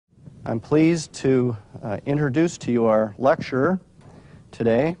I'm pleased to introduce to you our lecturer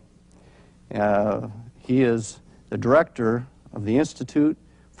today. He is the director of the Institute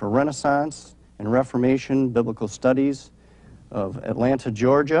for Renaissance and Reformation Biblical Studies of Atlanta,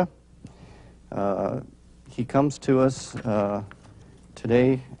 Georgia. He comes to us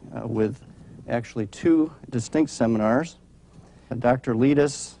today with actually two distinct seminars. Dr.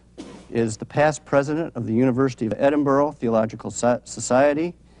 Letis is the past president of the University of Edinburgh Theological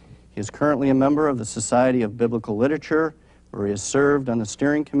Society. He is currently a member of the Society of Biblical Literature, where he has served on the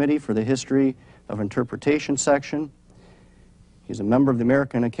steering committee for the History of Interpretation section. He's a member of the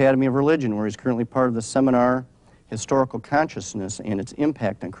American Academy of Religion, where he's currently part of the seminar Historical Consciousness and Its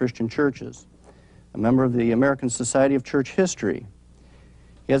Impact on Christian Churches. A member of the American Society of Church History.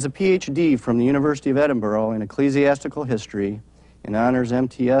 He has a Ph.D. from the University of Edinburgh in ecclesiastical history and honors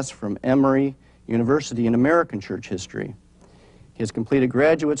M.T.S. from Emory University in American Church History. He has completed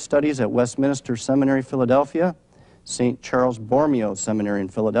graduate studies at Westminster Seminary, Philadelphia, St. Charles Borromeo Seminary in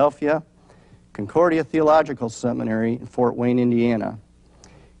Philadelphia, Concordia Theological Seminary in Fort Wayne, Indiana.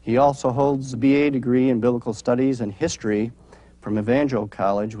 He also holds a BA degree in Biblical Studies and History from Evangel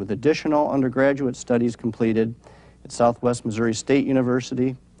College, with additional undergraduate studies completed at Southwest Missouri State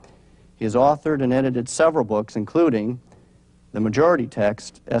University. He has authored and edited several books, including The Majority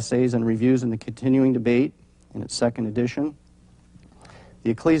Text, Essays and Reviews in the Continuing Debate, in its second edition,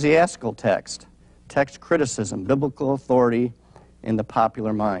 The Ecclesiastical Text, Text Criticism, Biblical Authority in the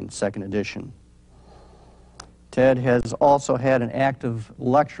Popular Mind, second edition. Ted has also had an active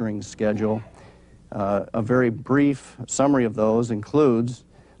lecturing schedule. A very brief summary of those includes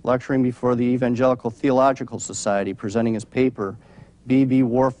lecturing before the Evangelical Theological Society, presenting his paper, B.B.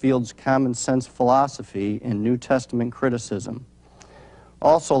 Warfield's Common Sense Philosophy in New Testament Criticism.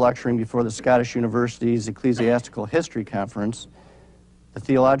 Also lecturing before the Scottish University's Ecclesiastical History Conference, the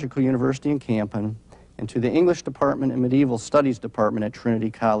Theological University in Campen, and to the English Department and Medieval Studies Department at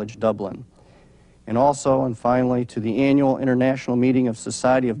Trinity College, Dublin. And also, and finally, to the annual International Meeting of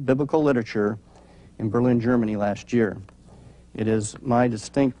Society of Biblical Literature in Berlin, Germany last year. It is my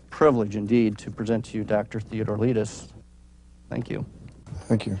distinct privilege indeed to present to you Dr. Theodore Letis. Thank you.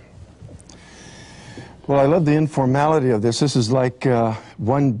 Thank you. Well, I love the informality of this. This is like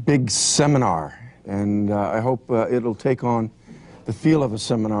one big seminar, and I hope it'll take on the feel of a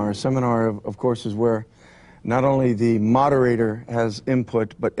seminar. A seminar, of course, is where not only the moderator has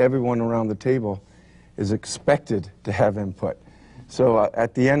input, but everyone around the table is expected to have input. So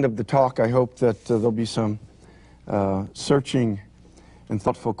at the end of the talk, I hope that there'll be some searching and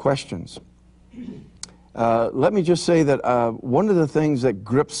thoughtful questions. Let me just say that one of the things that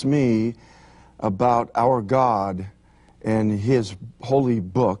grips me about our God and His holy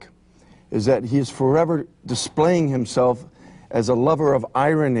book is that He is forever displaying Himself as a lover of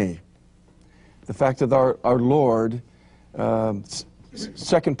irony. The fact that our Lord,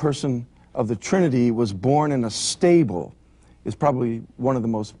 second person of the Trinity, was born in a stable is probably one of the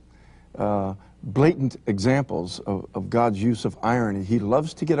most blatant examples of God's use of irony. He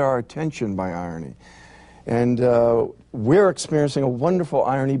loves to get our attention by irony. And we're experiencing a wonderful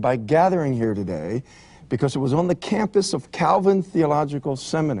irony by gathering here today, because it was on the campus of Calvin Theological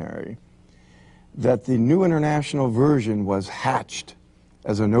Seminary that the New International Version was hatched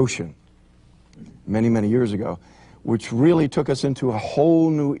as a notion many, many years ago, which really took us into a whole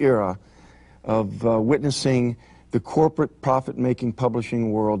new era of witnessing the corporate profit-making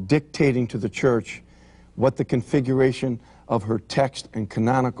publishing world dictating to the church what the configuration of her text and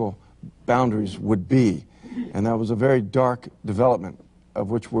canonical boundaries would be. And that was a very dark development, of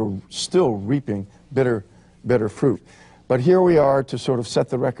which we're still reaping bitter fruit. But here we are to sort of set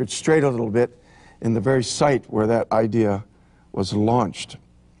the record straight a little bit in the very site where that idea was launched.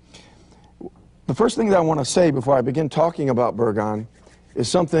 The first thing that I want to say before I begin talking about Burgon is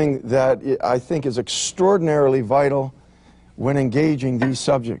something that I think is extraordinarily vital when engaging these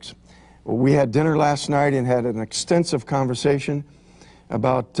subjects. We had dinner last night and had an extensive conversation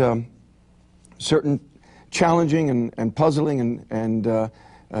about certain challenging and puzzling and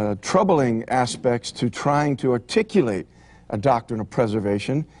troubling aspects to trying to articulate a doctrine of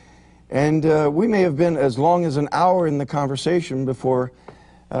preservation. And we may have been as long as an hour in the conversation before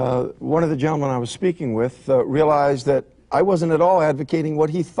one of the gentlemen I was speaking with realized that I wasn't at all advocating what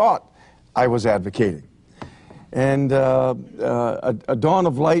he thought I was advocating. And a dawn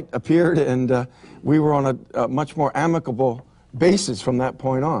of light appeared, and we were on a much more amicable basis from that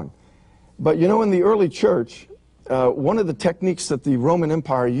point on. But you know, in the early church, one of the techniques that the Roman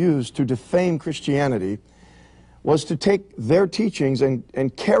Empire used to defame Christianity was to take their teachings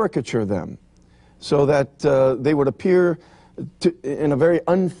and caricature them so that they would appear in a very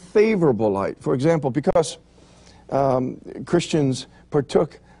unfavorable light. For example, because Christians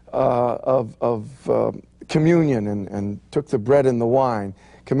partook of communion and took the bread and the wine,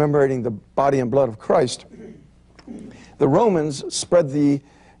 commemorating the body and blood of Christ, the Romans spread the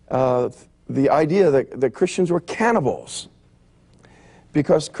idea that Christians were cannibals.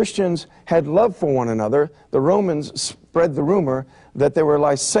 Because Christians had love for one another, the Romans spread the rumor that they were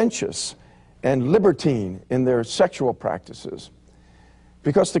licentious and libertine in their sexual practices.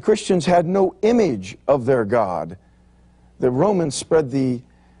 Because the Christians had no image of their God, the Romans spread the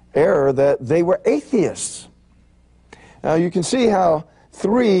error that they were atheists. Now you can see how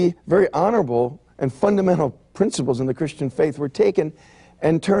three very honorable and fundamental principles in the Christian faith were taken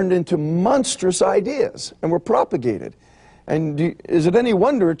and turned into monstrous ideas and were propagated. And is it any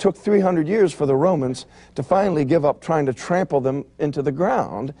wonder it took 300 years for the Romans to finally give up trying to trample them into the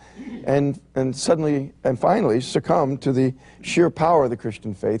ground and finally succumb to the sheer power of the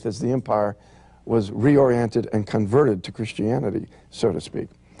Christian faith as the empire was reoriented and converted to Christianity, so to speak.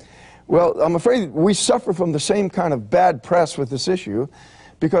 Well, I'm afraid we suffer from the same kind of bad press with this issue,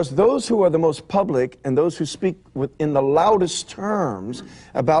 because those who are the most public and those who speak in the loudest terms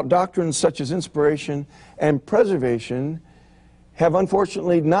about doctrines such as inspiration and preservation have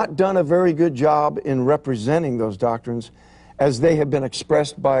unfortunately not done a very good job in representing those doctrines as they have been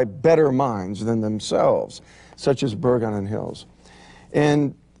expressed by better minds than themselves, such as Burgon and Hills.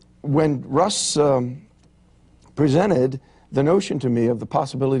 And when Russ presented the notion to me of the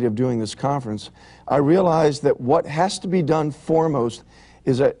possibility of doing this conference, I realized that what has to be done foremost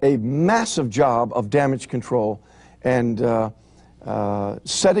is a massive job of damage control and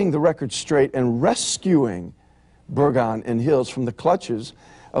setting the record straight and rescuing Burgon and Hills from the clutches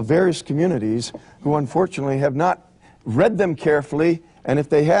of various communities who unfortunately have not read them carefully, and if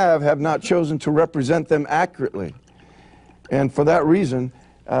they have not chosen to represent them accurately. And for that reason,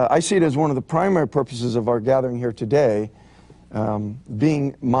 I see it as one of the primary purposes of our gathering here today,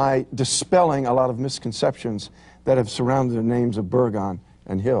 being my dispelling a lot of misconceptions that have surrounded the names of Burgon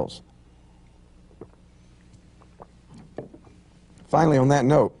and Hills. Finally, on that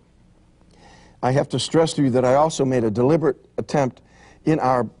note, I have to stress to you that I also made a deliberate attempt in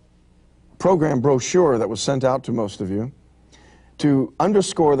our program brochure that was sent out to most of you to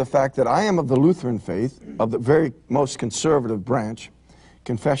underscore the fact that I am of the Lutheran faith, of the very most conservative branch,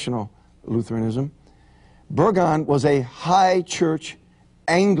 confessional Lutheranism. Burgon was a high church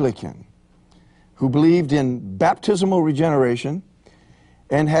Anglican who believed in baptismal regeneration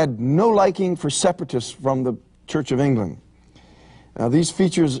and had no liking for separatists from the Church of England. Now, these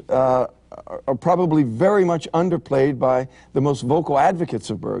features are probably very much underplayed by the most vocal advocates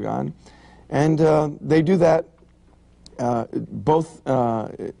of Burgon, and they do that both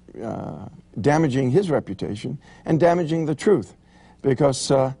damaging his reputation and damaging the truth,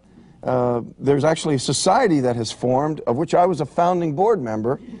 because there's actually a society that has formed, of which I was a founding board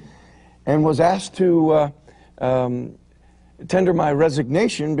member, and was asked to tender my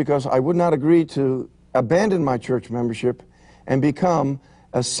resignation because I would not agree to abandon my church membership and become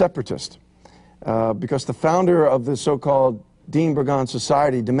a separatist. Because the founder of the so-called Dean Burgon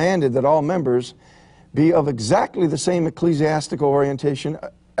Society demanded that all members be of exactly the same ecclesiastical orientation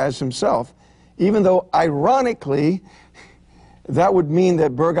as himself, even though, ironically, that would mean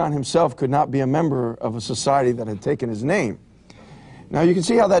that Burgon himself could not be a member of a society that had taken his name. Now, you can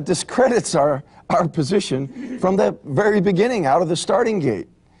see how that discredits our position from the very beginning, out of the starting gate.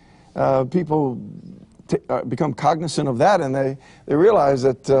 People become cognizant of that, and they realize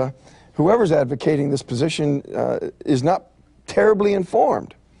that whoever's advocating this position is not terribly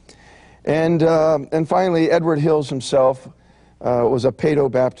informed. And finally, Edward Hills himself was a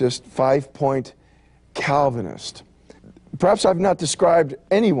Paedo-Baptist, 5-point Calvinist. Perhaps I've not described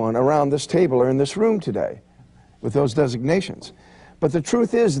anyone around this table or in this room today with those designations. But the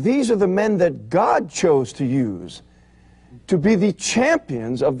truth is, these are the men that God chose to use to be the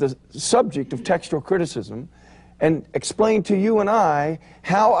champions of the subject of textual criticism and explain to you and I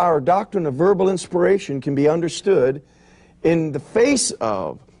how our doctrine of verbal inspiration can be understood in the face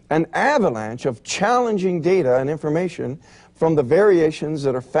of an avalanche of challenging data and information from the variations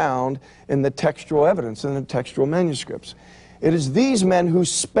that are found in the textual evidence and the textual manuscripts. It is these men who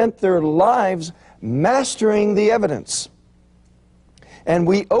spent their lives mastering the evidence. And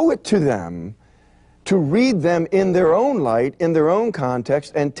we owe it to them to read them in their own light, in their own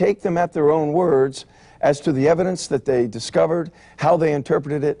context, and take them at their own words as to the evidence that they discovered, how they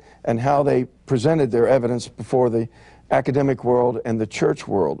interpreted it, and how they presented their evidence before the academic world and the church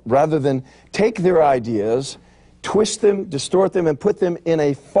world, rather than take their ideas, twist them, distort them, and put them in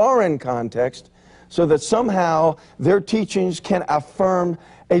a foreign context so that somehow their teachings can affirm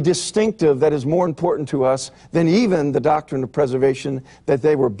a distinctive that is more important to us than even the doctrine of preservation that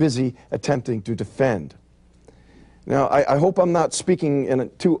they were busy attempting to defend. Now, I hope I'm not speaking in a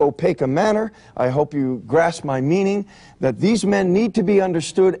too opaque a manner. I hope you grasp my meaning, that these men need to be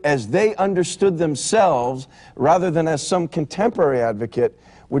understood as they understood themselves, rather than as some contemporary advocate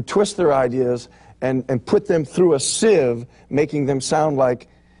would twist their ideas and put them through a sieve, making them sound like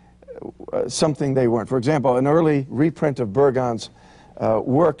something they weren't. For example, an early reprint of Burgon's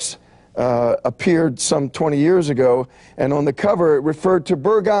works appeared some 20 years ago, and on the cover it referred to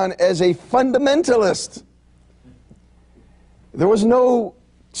Burgon as a fundamentalist. There was no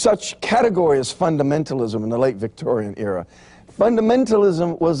such category as fundamentalism in the late Victorian era.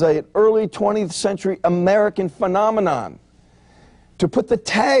 Fundamentalism was an early 20th century American phenomenon. To put the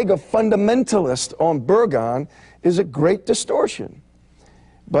tag of fundamentalist on Burgon is a great distortion.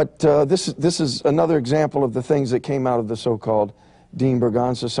 But this is another example of the things that came out of the so-called Dean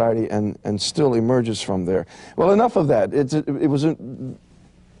Burgon Society and still emerges from there. Well, enough of that.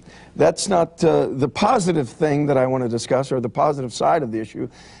 That's not the positive thing that I want to discuss, or the positive side of the issue,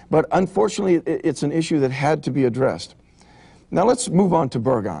 but unfortunately it's an issue that had to be addressed. Now let's move on to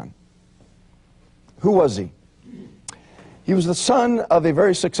Burgon. Who was he? He was the son of a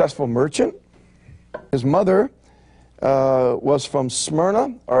very successful merchant. His mother was from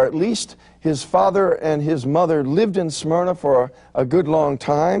Smyrna, or at least his father and his mother lived in Smyrna for a good long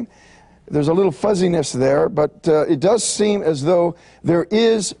time. There's a little fuzziness there, but it does seem as though there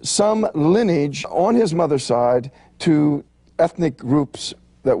is some lineage on his mother's side to ethnic groups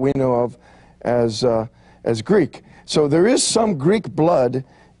that we know of as Greek. So there is some Greek blood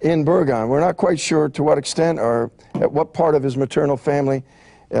in Burgon. We're not quite sure to what extent or at what part of his maternal family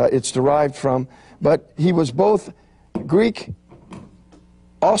it's derived from, but he was both Greek,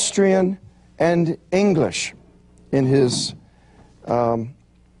 Austrian, and English in his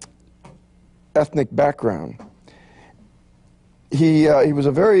ethnic background. He was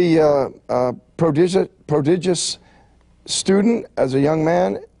a very prodigious student as a young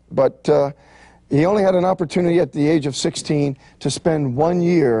man, but he only had an opportunity at the age of 16 to spend 1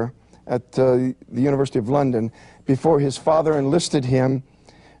 year at the University of London before his father enlisted him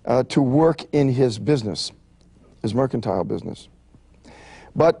to work in his business, his mercantile business.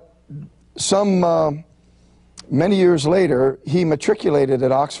 But some many years later, he matriculated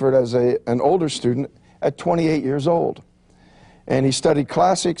at Oxford as an older student at 28 years old. And he studied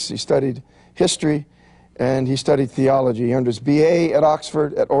classics, he studied history, and he studied theology. He earned his BA at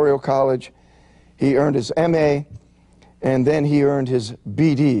Oxford, at Oriel College. He earned his MA, and then he earned his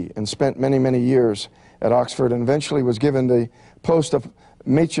BD and spent many, many years at Oxford, and eventually was given the post of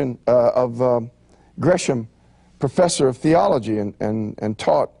Gresham Professor of Theology and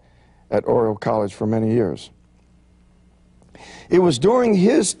taught at Oriel College for many years. It was during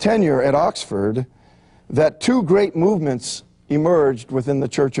his tenure at Oxford that two great movements emerged within the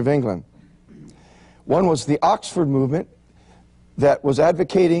Church of England. One was the Oxford movement that was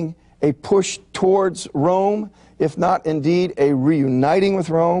advocating a push towards Rome, if not indeed a reuniting with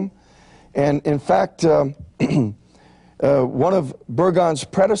Rome. And in fact, one of Burgon's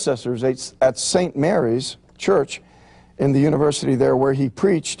predecessors at St. Mary's Church in the university there where he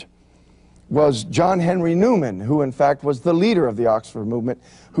preached was John Henry Newman, who in fact was the leader of the Oxford movement,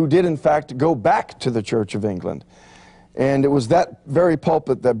 who did in fact go back to the Church of England. And it was that very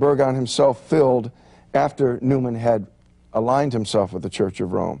pulpit that Burgon himself filled after Newman had aligned himself with the Church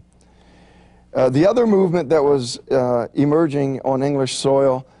of Rome. The other movement that was emerging on English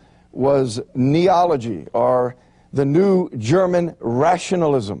soil was neology, or the new German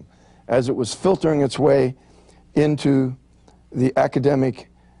rationalism, as it was filtering its way into the academic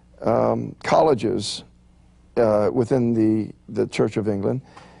colleges within the Church of England.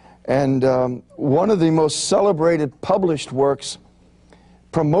 And one of the most celebrated published works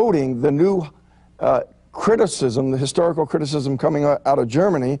promoting the new criticism, the historical criticism coming out of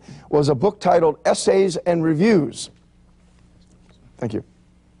Germany, was a book titled Essays and Reviews. Thank you.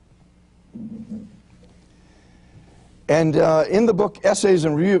 And in the book Essays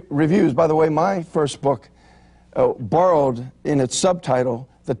and Reviews, by the way, my first book borrowed in its subtitle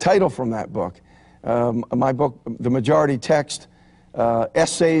the title from that book. My book, the majority text,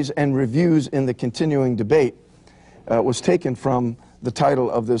 Essays and Reviews in the Continuing Debate, was taken from the title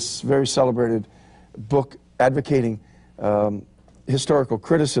of this very celebrated book advocating historical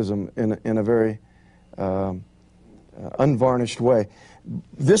criticism in a very unvarnished way.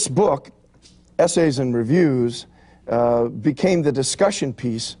 This book, Essays and Reviews, became the discussion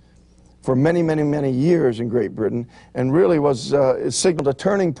piece for many, many, many years in Great Britain, and really was, it signaled a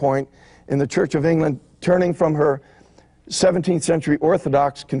turning point in the Church of England, turning from her 17th century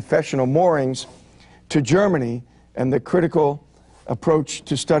Orthodox confessional moorings to Germany and the critical approach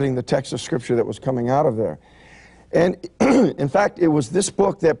to studying the text of Scripture that was coming out of there. And in fact, it was this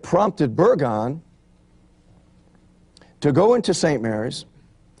book that prompted Burgon to go into St. Mary's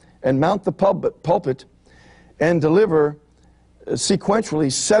and mount the pulpit and deliver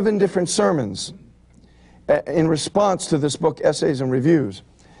sequentially 7 different sermons in response to this book, Essays and Reviews.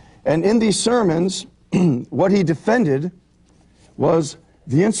 And in these sermons, what he defended was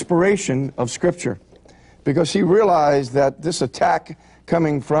the inspiration of Scripture, because he realized that this attack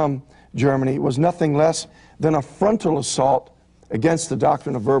coming from Germany was nothing less than a frontal assault against the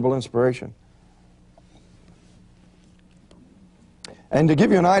doctrine of verbal inspiration. And to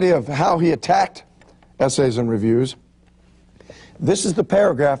give you an idea of how he attacked Essays and Reviews, this is the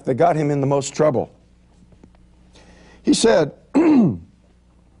paragraph that got him in the most trouble. He said,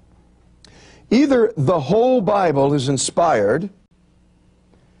 either the whole Bible is inspired,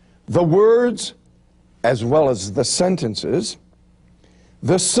 the words as well as the sentences,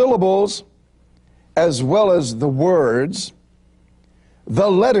 the syllables as well as the words, the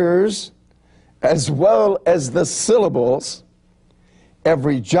letters as well as the syllables,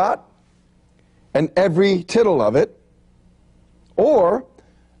 every jot and every tittle of it, or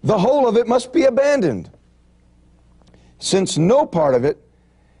the whole of it must be abandoned, since no part of it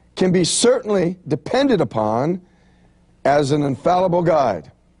can be certainly depended upon as an infallible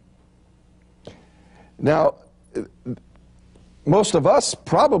guide. Now, most of us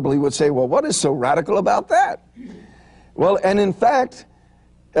probably would say, well, what is so radical about that? Well, and in fact,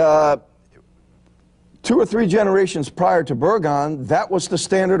 2 or 3 generations prior to Burgon, that was the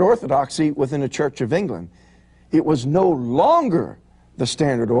standard orthodoxy within the Church of England. It was no longer the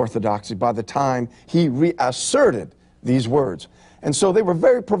standard orthodoxy by the time he reasserted these words. And so they were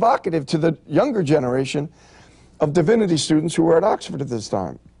very provocative to the younger generation of divinity students who were at Oxford at this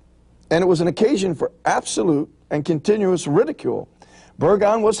time. And it was an occasion for absolute and continuous ridicule.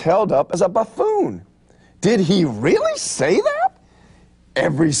 Burgon was held up as a buffoon. Did he really say that?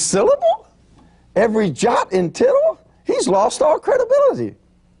 Every syllable? Every jot and tittle? He's lost all credibility.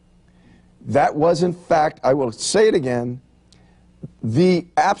 That was, in fact, I will say it again, the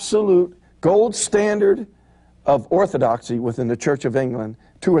absolute gold standard of orthodoxy within the Church of England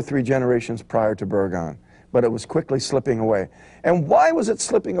 2 or 3 generations prior to Burgon. But it was quickly slipping away. And why was it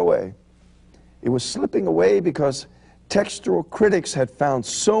slipping away? It was slipping away because textual critics had found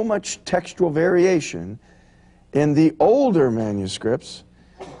so much textual variation in the older manuscripts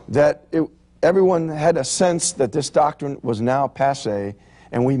that everyone had a sense that this doctrine was now passé,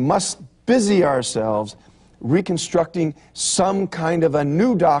 and we must busy ourselves reconstructing some kind of a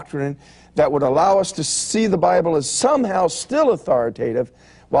new doctrine that would allow us to see the Bible as somehow still authoritative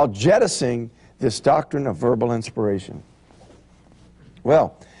while jettisoning this doctrine of verbal inspiration.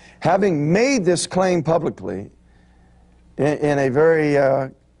 Well, having made this claim publicly in a very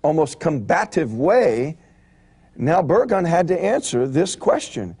almost combative way, now Burgon had to answer this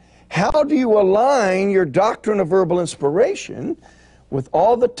question. How do you align your doctrine of verbal inspiration with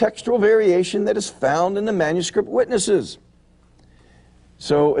all the textual variation that is found in the manuscript witnesses?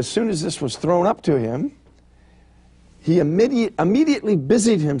 So as soon as this was thrown up to him, he immediately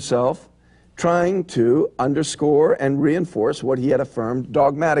busied himself trying to underscore and reinforce what he had affirmed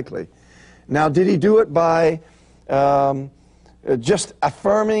dogmatically. Now, did he do it by just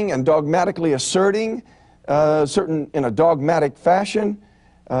affirming and dogmatically asserting in a dogmatic fashion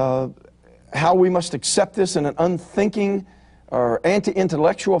how we must accept this in an unthinking or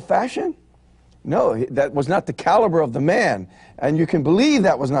anti-intellectual fashion? No, that was not the caliber of the man. And you can believe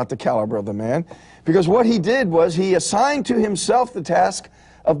that was not the caliber of the man, because what he did was he assigned to himself the task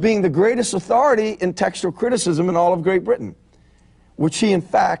of being the greatest authority in textual criticism in all of Great Britain, which he in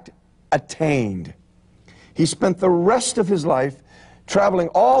fact attained. He spent the rest of his life traveling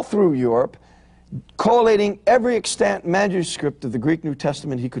all through Europe, collating every extant manuscript of the Greek New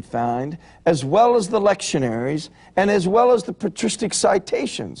Testament he could find, as well as the lectionaries, and as well as the patristic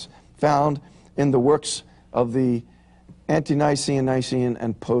citations found in the works of the ante-Nicene, Nicene,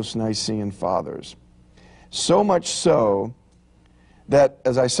 and post-Nicene fathers. So much so that,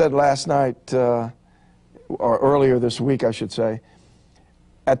 as I said last night, or earlier this week, I should say,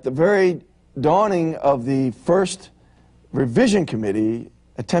 at the very dawning of the first revision committee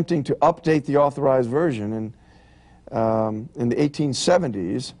attempting to update the authorized version in the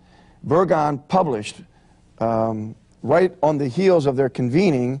 1870s, Burgon published, right on the heels of their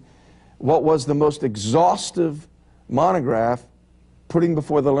convening, what was the most exhaustive monograph putting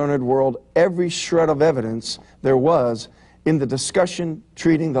before the learned world every shred of evidence there was in the discussion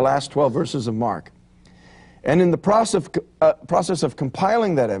treating the last 12 verses of Mark. And in the process of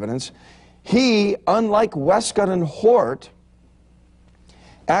compiling that evidence, he, unlike Westcott and Hort,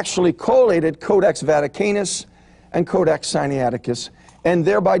 actually collated Codex Vaticanus and Codex Sinaiticus, and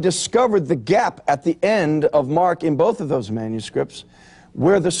thereby discovered the gap at the end of Mark in both of those manuscripts,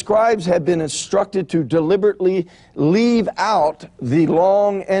 where the scribes had been instructed to deliberately leave out the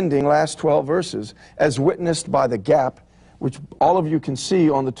long ending last 12 verses, as witnessed by the gap, which all of you can see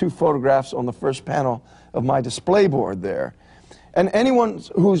on the two photographs on the first panel of my display board there. And anyone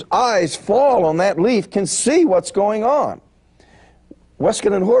whose eyes fall on that leaf can see what's going on.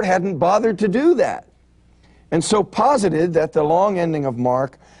 Westcott and Hort hadn't bothered to do that, and so posited that the long ending of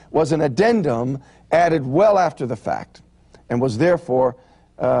Mark was an addendum added well after the fact, and was therefore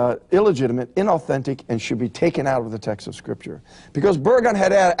illegitimate, inauthentic, and should be taken out of the text of Scripture. Because Burgon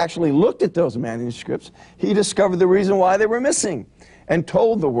had actually looked at those manuscripts, he discovered the reason why they were missing, and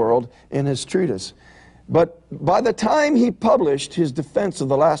told the world in his treatise. But by the time he published his defense of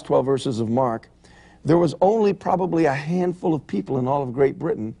the last 12 verses of Mark, there was only probably a handful of people in all of Great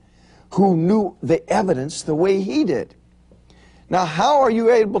Britain who knew the evidence the way he did. Now, how are you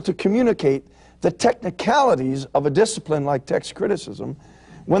able to communicate the technicalities of a discipline like text criticism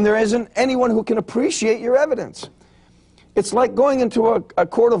when there isn't anyone who can appreciate your evidence? It's like going into a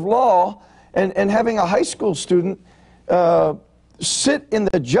court of law and having a high school student sit in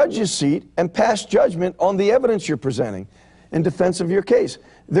the judge's seat and pass judgment on the evidence you're presenting in defense of your case.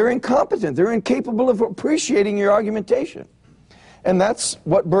 They're incompetent. They're incapable of appreciating your argumentation. And that's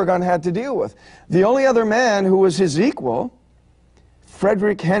what Burgon had to deal with. The only other man who was his equal,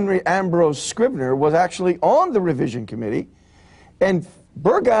 Frederick Henry Ambrose Scribner, was actually on the revision committee, and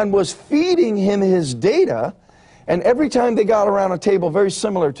Burgon was feeding him his data, and every time they got around a table very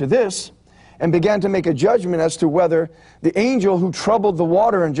similar to this and began to make a judgment as to whether the angel who troubled the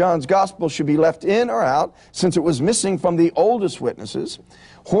water in John's Gospel should be left in or out, since it was missing from the oldest witnesses,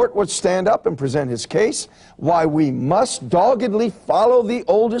 Hort would stand up and present his case, why we must doggedly follow the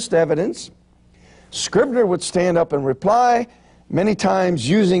oldest evidence. Scribner would stand up and reply, many times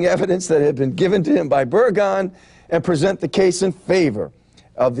using evidence that had been given to him by Burgon, and present the case in favor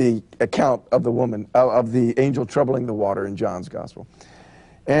of the account of the woman, of the angel troubling the water in John's Gospel.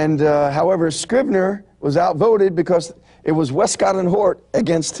 And however, Scribner was outvoted because it was Westcott and Hort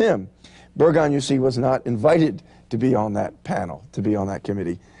against him. Burgon, you see, was not invited to be on that panel, to be on that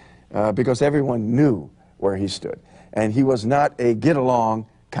committee, because everyone knew where he stood. And he was not a get-along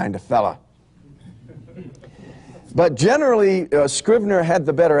kind of fella. But generally, Scribner had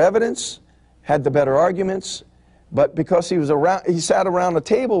the better evidence, had the better arguments, but because he sat around a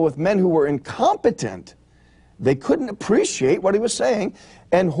table with men who were incompetent, they couldn't appreciate what he was saying.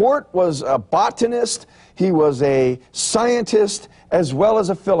 And Hort was a botanist, he was a scientist, as well as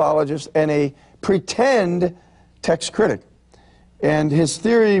a philologist, and a pretend text critic. And his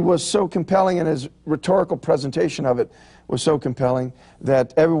theory was so compelling, and his rhetorical presentation of it was so compelling,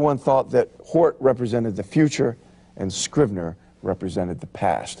 that everyone thought that Hort represented the future and Scribner represented the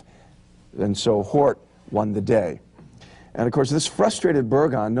past. And so Hort won the day. And of course, this frustrated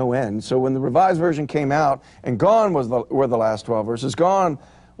Burgon no end. So when the Revised Version came out, and gone were the last 12 verses, gone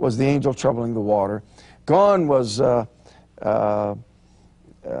was the angel troubling the water, gone was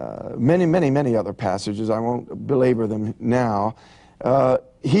many other passages. I won't belabor them now.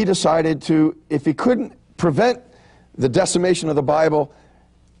 He decided to, if he couldn't prevent the decimation of the Bible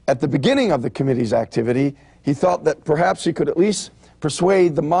at the beginning of the committee's activity, he thought that perhaps he could at least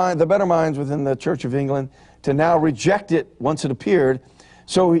persuade the better minds within the Church of England to now reject it once it appeared.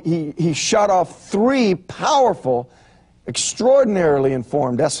 So he shot off 3 powerful, extraordinarily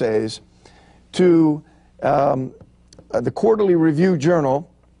informed essays to the Quarterly Review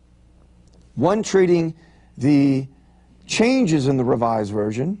Journal, one treating the changes in the Revised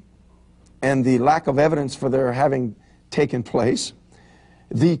Version and the lack of evidence for their having taken place,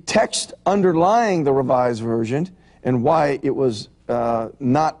 the text underlying the Revised Version and why it was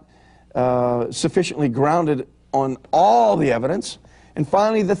not sufficiently grounded on all the evidence, and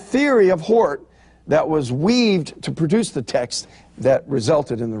finally the theory of Hort that was weaved to produce the text that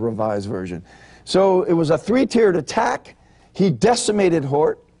resulted in the Revised Version. So it was a 3-tiered attack. He decimated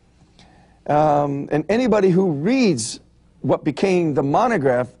Hort, and anybody who reads what became the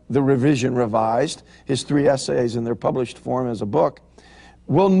monograph, The Revision Revised, his 3 essays in their published form as a book,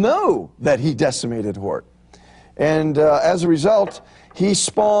 will know that he decimated Hort. And as a result, he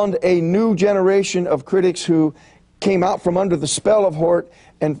spawned a new generation of critics who came out from under the spell of Hort.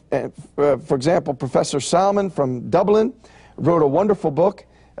 And for example, Professor Salmon from Dublin wrote a wonderful book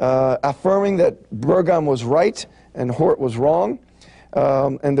affirming that Burgon was right and Hort was wrong.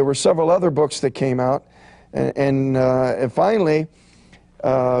 And there were several other books that came out. And finally,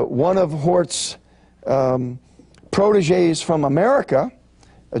 one of Hort's proteges from America,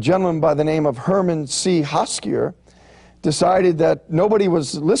 a gentleman by the name of Herman C. Hoskier, decided that nobody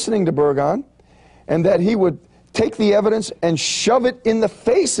was listening to Burgon and that he would take the evidence and shove it in the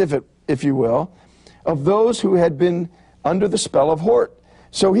face, if you will, of those who had been under the spell of Hort.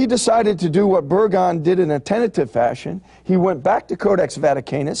 So he decided to do what Burgon did in a tentative fashion. He went back to Codex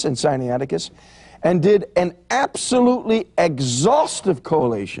Vaticanus and Sinaiticus and did an absolutely exhaustive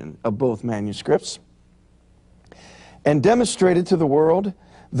collation of both manuscripts and demonstrated to the world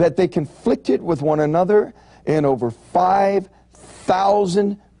that they conflicted with one another in over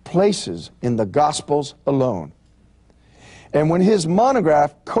 5,000 places in the Gospels alone. And when his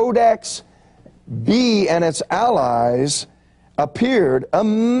monograph, Codex B and its Allies, appeared, a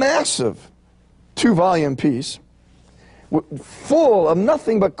massive 2-volume piece, full of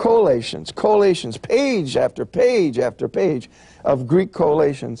nothing but collations, page after page after page of Greek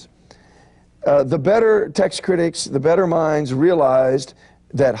collations, the better text critics, the better minds realized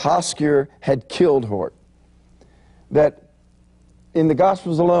that Hoskier had killed Hort. That in the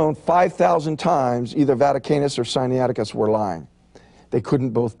Gospels alone, 5,000 times, either Vaticanus or Sinaiticus were lying. They couldn't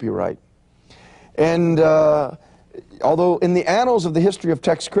both be right. And although in the annals of the history of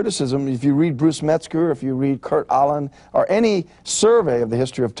text criticism, if you read Bruce Metzger, if you read Kurt Aland, or any survey of the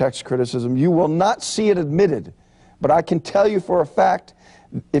history of text criticism, you will not see it admitted. But I can tell you for a fact,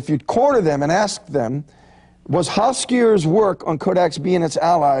 if you corner them and ask them, was Hoskier's work on Codex B and its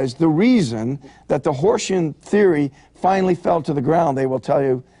Allies the reason that the Hortian theory finally fell to the ground? They will tell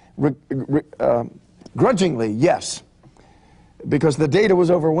you grudgingly, yes, because the data was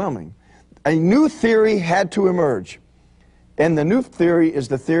overwhelming. A new theory had to emerge, and the new theory is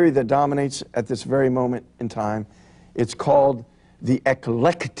the theory that dominates at this very moment in time. It's called the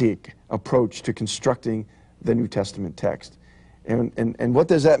eclectic approach to constructing the New Testament text. And what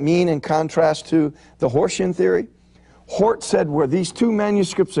does that mean in contrast to the Hortian theory? Hort said where these two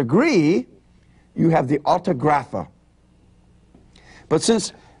manuscripts agree, you have the autographa. But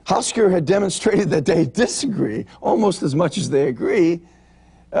since Hoskier had demonstrated that they disagree almost as much as they agree,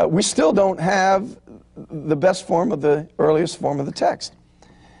 we still don't have the best form of the earliest form of the text.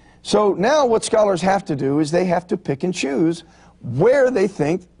 So now what scholars have to do is they have to pick and choose where they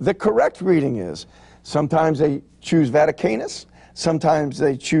think the correct reading is. Sometimes they choose Vaticanus, sometimes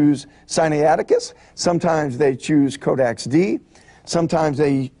they choose Sinaiticus, sometimes they choose Codex D, sometimes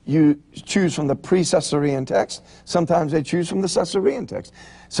they choose from the pre-Caesarean text, sometimes they choose from the Caesarean text,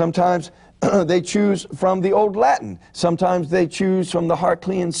 sometimes they choose from the Old Latin, sometimes they choose from the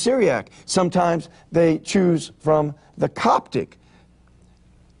Harclean Syriac, sometimes they choose from the Coptic,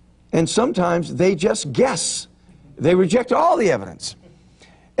 and sometimes they just guess. They reject all the evidence.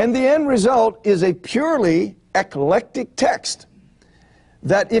 And the end result is a purely eclectic text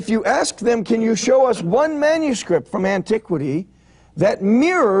that if you ask them, can you show us one manuscript from antiquity that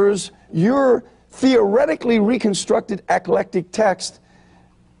mirrors your theoretically reconstructed eclectic text,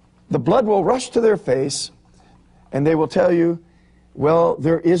 the blood will rush to their face and they will tell you, well,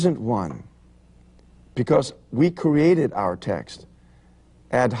 there isn't one because we created our text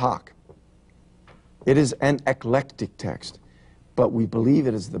ad hoc. It is an eclectic text, but we believe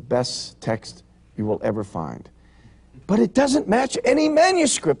it is the best text you will ever find. But it doesn't match any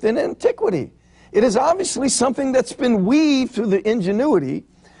manuscript in antiquity. It is obviously something that's been weaved through the ingenuity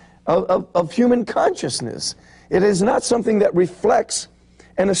of human consciousness. It is not something that reflects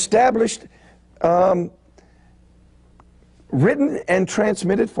an established written and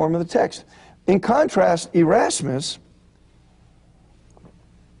transmitted form of the text. In contrast, Erasmus,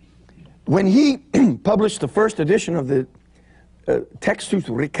 when he published the first edition of the Textus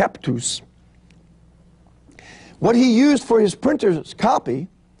Receptus, what he used for his printer's copy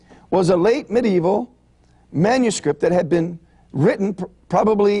was a late medieval manuscript that had been written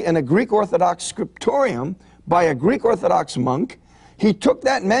probably in a Greek Orthodox scriptorium by a Greek Orthodox monk. He took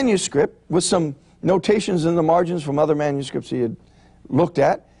that manuscript with some notations in the margins from other manuscripts he had looked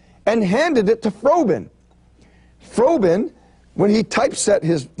at and handed it to Froben. Froben, when he typeset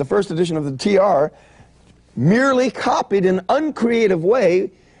the first edition of the TR, merely copied in an uncreative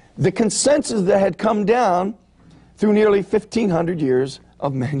way the consensus that had come down through nearly 1,500 years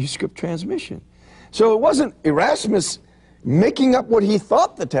of manuscript transmission. So it wasn't Erasmus making up what he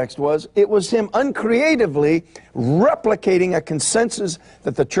thought the text was, it was him uncreatively replicating a consensus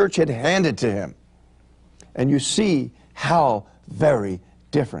that the church had handed to him. And you see how very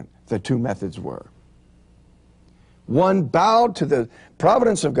different the two methods were. One bowed to the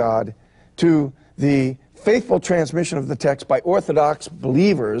providence of God, to the faithful transmission of the text by Orthodox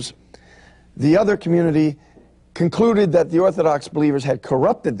believers, the other community concluded that the Orthodox believers had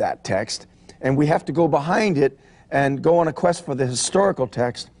corrupted that text, and we have to go behind it and go on a quest for the historical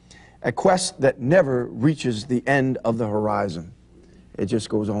text, a quest that never reaches the end of the horizon. It just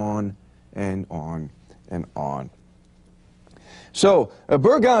goes on and on and on. So,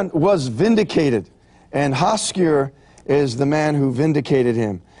 Burgon was vindicated, and Hoskier is the man who vindicated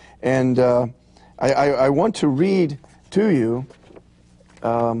him. And I want to read to you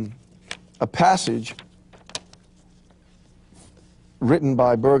a passage written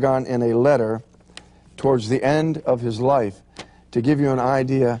by Burgon in a letter towards the end of his life to give you an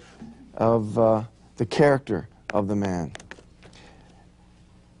idea of the character of the man.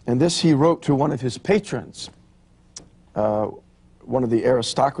 And this he wrote to one of his patrons, one of the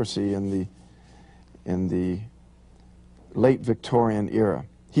aristocracy in the late Victorian era.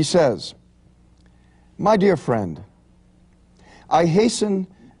 He says, "My dear friend, I hasten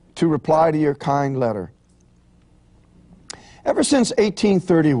to reply to your kind letter. Ever since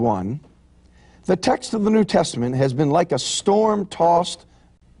 1831, the text of the New Testament has been like a storm-tossed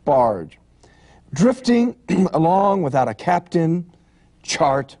barge, drifting along without a captain,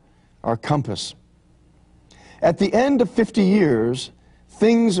 chart, or compass. At the end of 50 years,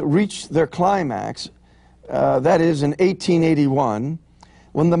 things reached their climax, that is in 1881,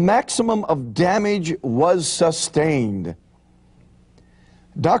 when the maximum of damage was sustained.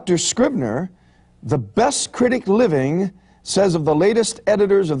 Dr. Scribner, the best critic living, says of the latest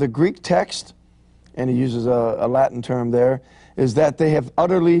editors of the Greek text, and he uses a Latin term there, is that they have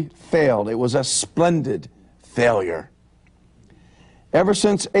utterly failed. It was a splendid failure. Ever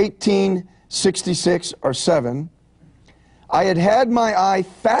since 1866 or 7, I had had my eye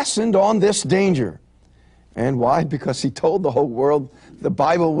fastened on this danger. And why? Because he told the whole world the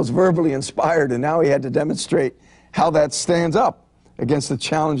Bible was verbally inspired, and now he had to demonstrate how that stands up against the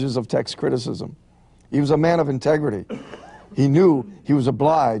challenges of text criticism. He was a man of integrity. He knew he was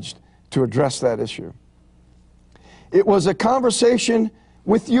obliged to address that issue. It was a conversation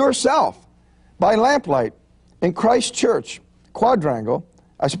with yourself by lamplight in Christ Church, Quadrangle,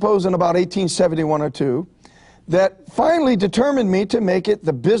 I suppose in about 1871 or 2, that finally determined me to make it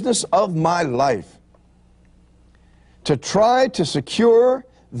the business of my life to try to secure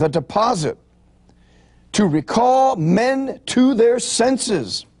the deposit, to recall men to their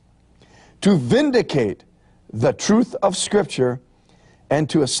senses, to vindicate the truth of Scripture, and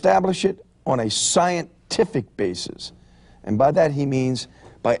to establish it on a scientific basis. And by that he means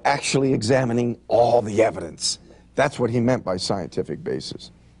by actually examining all the evidence. That's what he meant by scientific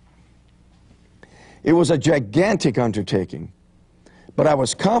basis. It was a gigantic undertaking, but I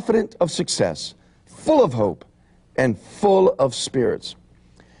was confident of success, full of hope, and full of spirits.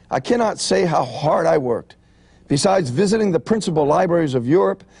 I cannot say how hard I worked. Besides visiting the principal libraries of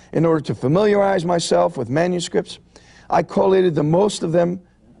Europe in order to familiarize myself with manuscripts, I collated the most of them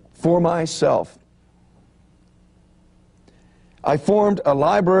for myself. I formed a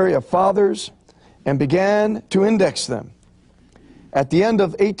library of fathers and began to index them. At the end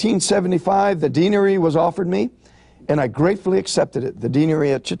of 1875, the deanery was offered me, and I gratefully accepted it, the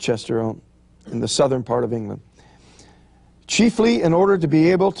deanery at Chichester in the southern part of England, chiefly in order to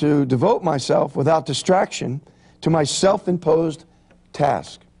be able to devote myself without distraction to my self-imposed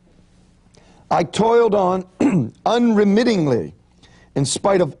task. I toiled on unremittingly in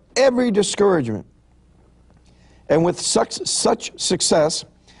spite of every discouragement, and with such success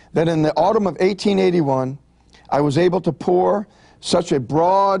that in the autumn of 1881, I was able to pour such a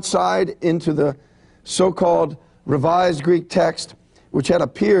broadside into the so-called Revised Greek text, which had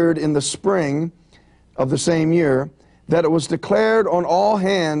appeared in the spring of the same year, that it was declared on all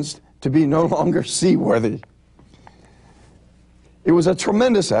hands to be no longer seaworthy. It was a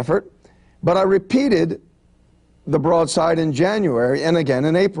tremendous effort, but I repeated the broadside in January and again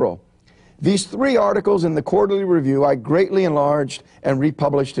in April. These 3 articles in the Quarterly Review I greatly enlarged and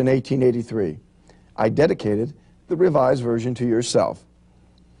republished in 1883. I dedicated the revised version to yourself.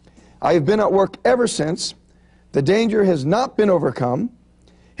 I have been at work ever since. The danger has not been overcome.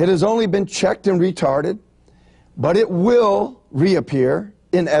 It has only been checked and retarded, but it will reappear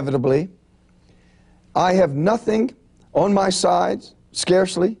inevitably. I have nothing on my side,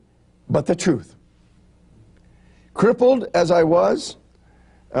 scarcely, but the truth. Crippled as I was,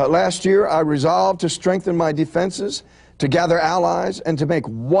 last year I resolved to strengthen my defenses, to gather allies, and to make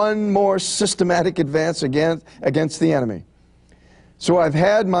one more systematic advance against the enemy. So I've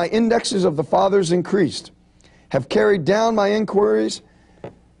had my indexes of the fathers increased, have carried down my inquiries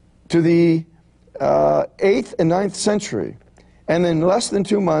to the 8th and 9th century, and in less than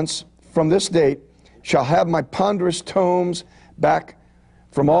 2 months from this date shall have my ponderous tomes back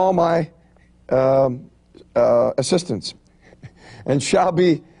from all my assistants, and shall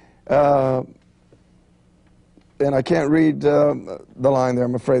be, and I can't read the line there,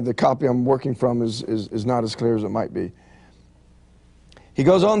 I'm afraid. The copy I'm working from is not as clear as it might be. He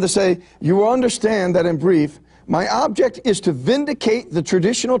goes on to say, you will understand that in brief, my object is to vindicate the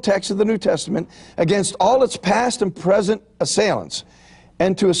traditional text of the New Testament against all its past and present assailants,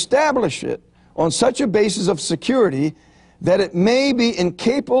 and to establish it on such a basis of security that it may be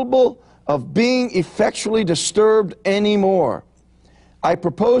incapable of being effectually disturbed anymore. I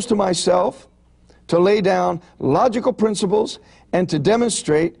propose to myself to lay down logical principles and to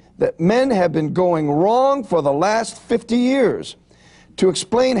demonstrate that men have been going wrong for the last 50 years, to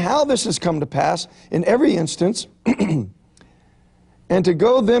explain how this has come to pass in every instance, and to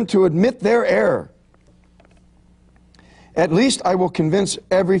go them to admit their error. At least I will convince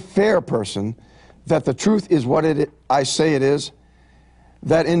every fair person that the truth is what I say it is,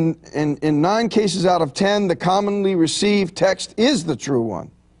 that in 9 cases out of 10, the commonly received text is the true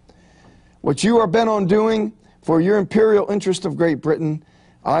one. What you are bent on doing for your imperial interest of Great Britain,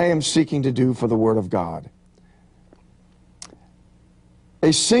 I am seeking to do for the Word of God.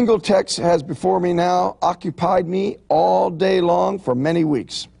 A single text has before me now occupied me all day long for many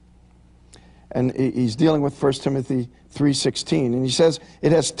weeks. And he's dealing with 1 Timothy 3:16. And he says,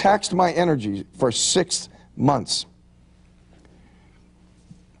 it has taxed my energy for 6 months.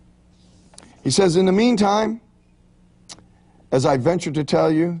 He says, in the meantime, as I venture to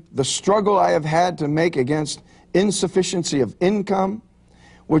tell you, the struggle I have had to make against insufficiency of income,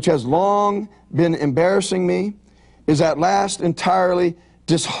 which has long been embarrassing me, is at last entirely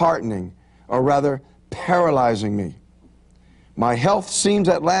disheartening, or rather paralyzing me. My health seems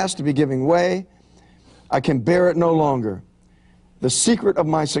at last to be giving way. I can bear it no longer. The secret of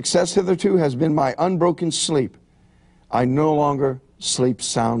my success hitherto has been my unbroken sleep. I no longer sleep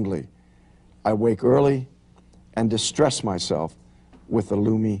soundly. I wake early and distress myself with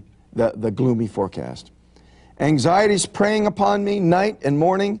the gloomy forecast. Anxieties preying upon me night and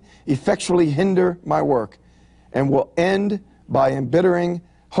morning effectually hinder my work, and will end by embittering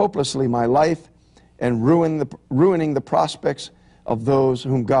hopelessly my life and ruining the prospects of those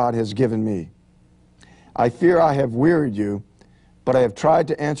whom God has given me. I fear I have wearied you, but I have tried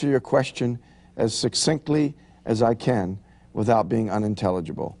to answer your question as succinctly as I can without being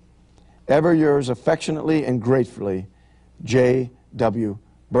unintelligible. Ever yours affectionately and gratefully, J. W.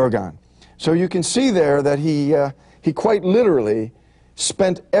 Burgon. So you can see there that he quite literally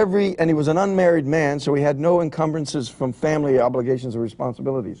spent and he was an unmarried man, so he had no encumbrances from family obligations or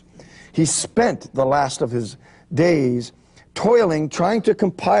responsibilities. He spent the last of his days toiling, trying to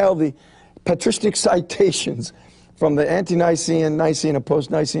compile the patristic citations from the ante-Nicene, Nicene, and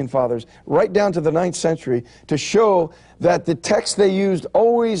post-Nicene fathers, right down to the 9th century, to show that the text they used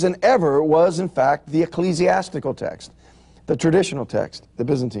always and ever was, in fact, the ecclesiastical text, the traditional text, the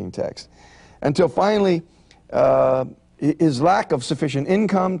Byzantine text. Until finally, his lack of sufficient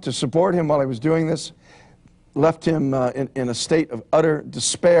income to support him while he was doing this left him in a state of utter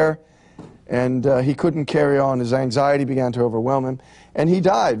despair, and he couldn't carry on. His anxiety began to overwhelm him, and he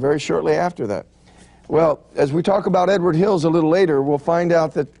died very shortly after that. Well, as we talk about Edward Hills a little later, we'll find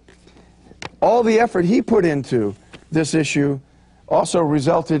out that all the effort he put into this issue also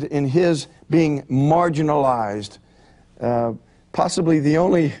resulted in his being marginalized. Possibly the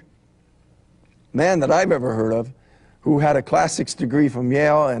only man that I've ever heard of who had a classics degree from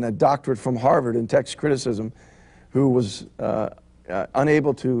Yale and a doctorate from Harvard in text criticism, who was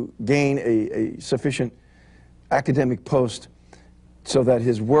unable to gain a sufficient academic post so that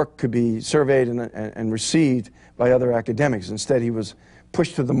his work could be surveyed and received by other academics. Instead, he was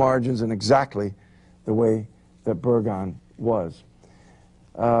pushed to the margins in exactly the way that Burgon was.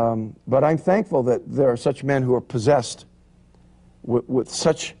 But I'm thankful that there are such men who are possessed with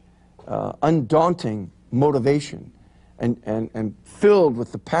such undaunting motivation and filled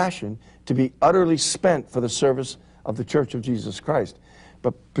with the passion to be utterly spent for the service of the Church of Jesus Christ.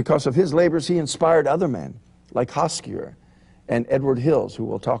 But because of his labors, he inspired other men like Hoskier and Edward Hills, who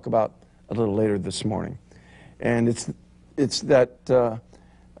we'll talk about a little later this morning. And it's that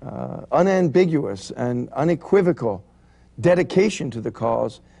unambiguous and unequivocal dedication to the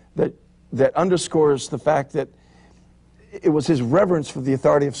cause that underscores the fact that it was his reverence for the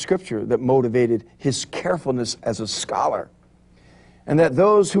authority of Scripture that motivated his carefulness as a scholar. And that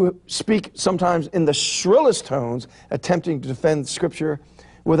those who speak sometimes in the shrillest tones, attempting to defend Scripture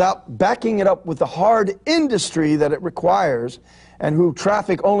without backing it up with the hard industry that it requires, and who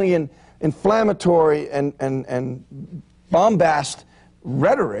traffic only in inflammatory and bombast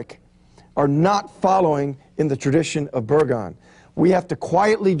rhetoric, are not following in the tradition of Burgon. We have to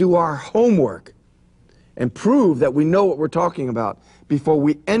quietly do our homework and prove that we know what we're talking about before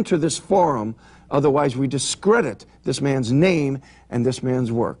we enter this forum. Otherwise, we discredit this man's name and this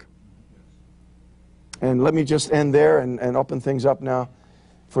man's work. And let me just end there and open things up now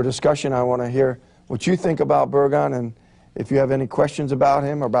for discussion. I want to hear what you think about Burgon, and if you have any questions about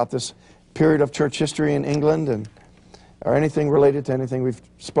him or about this period of church history in England, or anything related to anything we've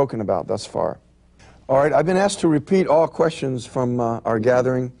spoken about thus far. All right, I've been asked to repeat all questions from our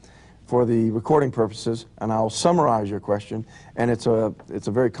gathering for the recording purposes, and I'll summarize your question. And it's a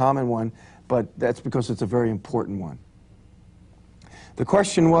very common one, but that's because it's a very important one. The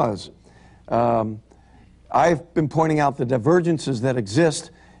question was, I've been pointing out the divergences that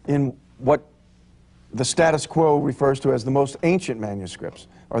exist in what the status quo refers to as the most ancient manuscripts,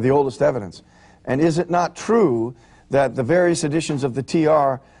 or the oldest evidence. And is it not true that the various editions of the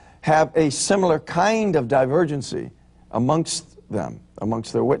TR have a similar kind of divergency amongst them,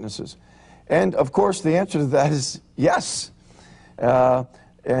 amongst their witnesses? And of course the answer to that is yes. Burgon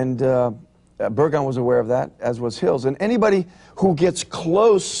was aware of that, as was Hills. And anybody who gets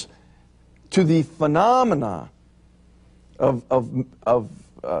close to the phenomena of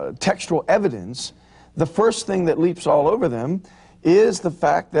textual evidence, the first thing that leaps all over them is the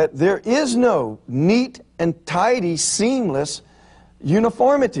fact that there is no neat and tidy, seamless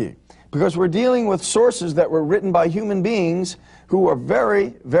uniformity, because we're dealing with sources that were written by human beings who are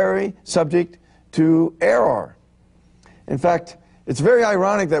very, very subject to error. In fact, it's very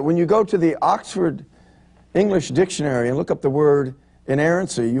ironic that when you go to the Oxford English Dictionary and look up the word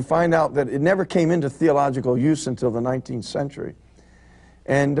inerrancy, you find out that it never came into theological use until the 19th century.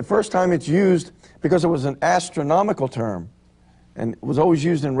 And the first time it's used, because it was an astronomical term, and it was always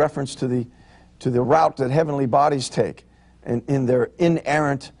used in reference to the route that heavenly bodies take in their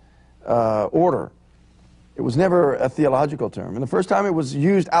inerrant order. It was never a theological term. And the first time it was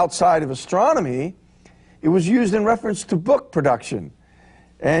used outside of astronomy, it was used in reference to book production.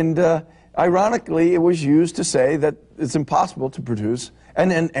 And ironically, it was used to say that it's impossible to produce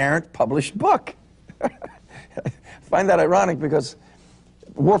an inerrant published book. I find that ironic because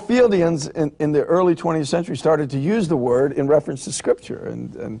Warfieldians in the early 20th century started to use the word in reference to Scripture,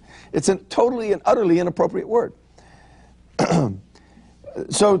 and it's a totally and utterly inappropriate word.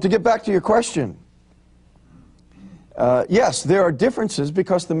 So to get back to your question, yes, there are differences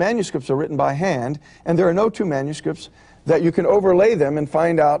because the manuscripts are written by hand, and there are no two manuscripts that you can overlay them and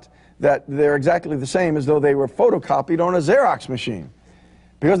find out that they're exactly the same as though they were photocopied on a Xerox machine,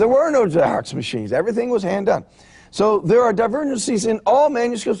 because there were no Xerox machines. Everything was hand done. So there are divergencies in all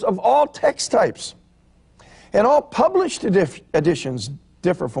manuscripts of all text types. And all published editions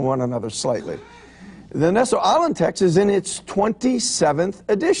differ from one another slightly. The Nesso-Allen text is in its 27th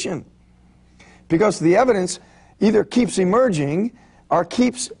edition, because the evidence either keeps emerging or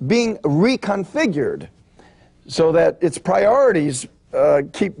keeps being reconfigured, so that its priorities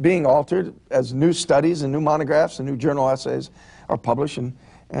keep being altered as new studies and new monographs and new journal essays are published,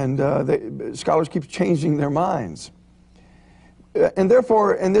 and scholars keep changing their minds. And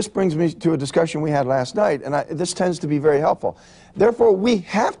therefore, and this brings me to a discussion we had last night, and this tends to be very helpful. Therefore, we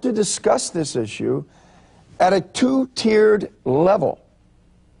have to discuss this issue at a two-tiered level,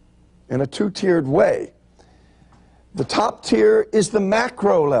 in a two-tiered way. The top tier is the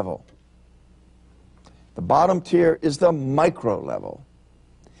macro level. The bottom tier is the micro level.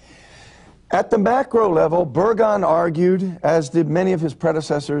 At the macro level, Burgon argued, as did many of his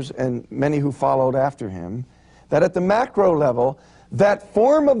predecessors and many who followed after him, that at the macro level, that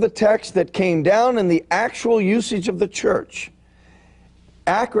form of the text that came down in the actual usage of the church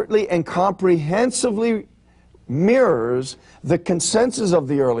accurately and comprehensively mirrors the consensus of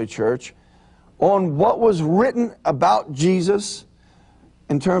the early church on what was written about Jesus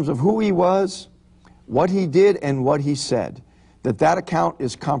in terms of who he was, what he did, and what he said. That account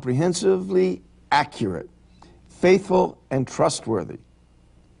is comprehensively accurate, faithful, and trustworthy.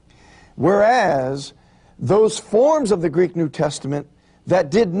 Whereas those forms of the Greek New Testament that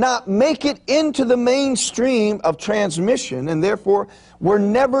did not make it into the mainstream of transmission and therefore were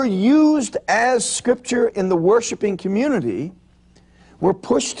never used as Scripture in the worshiping community were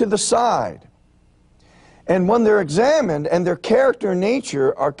pushed to the side. And when they're examined and their character and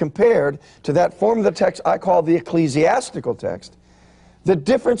nature are compared to that form of the text I call the ecclesiastical text, the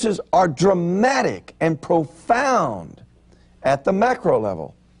differences are dramatic and profound at the macro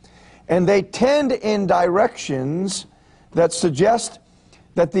level. And they tend in directions that suggest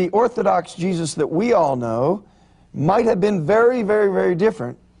that the Orthodox Jesus that we all know might have been very, very, very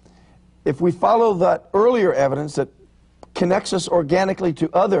different if we follow that earlier evidence that connects us organically to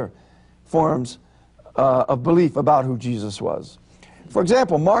other forms of belief about who Jesus was. For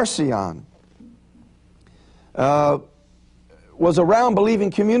example, Marcion was around believing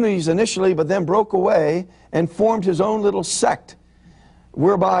communities initially, but then broke away and formed his own little sect,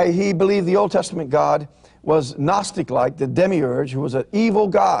 whereby he believed the Old Testament God was Gnostic-like, the demiurge, who was an evil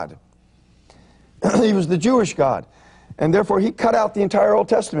god. He was the Jewish God, and therefore he cut out the entire Old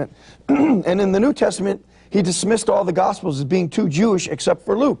Testament. And in the New Testament, he dismissed all the Gospels as being too Jewish except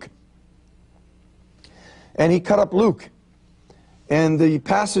for Luke. And he cut up Luke. And the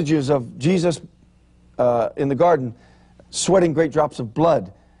passages of Jesus in the garden, sweating great drops of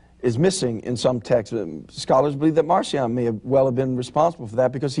blood, is missing in some texts. Scholars believe that Marcion may well have been responsible for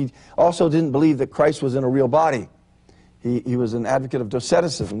that, because he also didn't believe that Christ was in a real body. He was an advocate of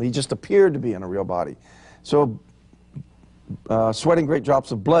doceticism. He just appeared to be in a real body. So sweating great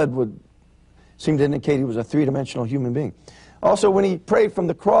drops of blood would seem to indicate he was a three-dimensional human being. Also, when he prayed from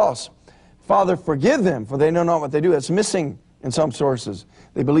the cross, Father, forgive them, for they know not what they do, that's missing in some sources.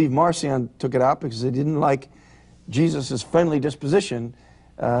 They believe Marcion took it out because they didn't like Jesus' friendly disposition,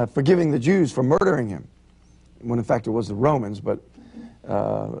 forgiving the Jews for murdering him, when in fact it was the Romans, but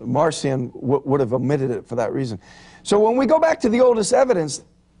Marcion would have omitted it for that reason. So when we go back to the oldest evidence,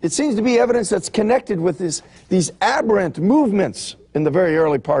 it seems to be evidence that's connected with these aberrant movements in the very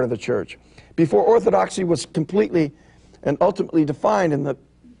early part of the church, before orthodoxy was completely and ultimately defined in the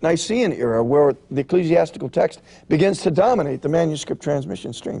Nicene era, where the ecclesiastical text begins to dominate the manuscript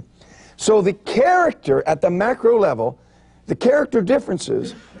transmission stream. So the character at the macro level, the character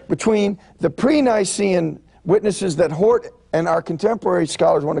differences between the pre-Nicene witnesses that Hort and our contemporary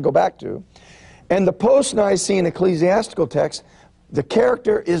scholars want to go back to, and the post-Nicene ecclesiastical text, the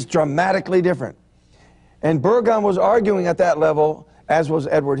character is dramatically different. And Burgon was arguing at that level, as was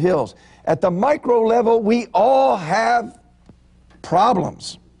Edward Hills. At the micro level, we all have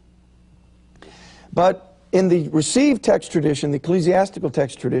problems. But in the received text tradition, the ecclesiastical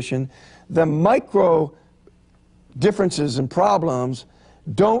text tradition, the micro differences and problems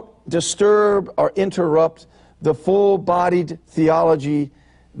don't disturb or interrupt the full-bodied theology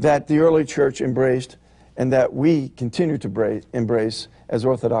that the early church embraced and that we continue to embrace as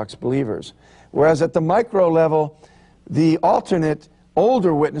Orthodox believers. Whereas at the micro level, the alternate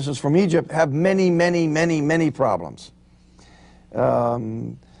older witnesses from Egypt have many, many, many, many problems.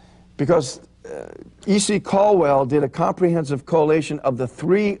 Because E.C. Caldwell did a comprehensive collation of the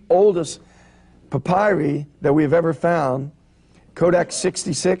three oldest papyri that we've ever found, Codex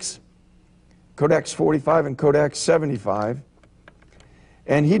 66, Codex 45, and Codex 75.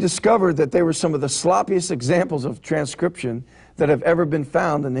 And he discovered that they were some of the sloppiest examples of transcription that have ever been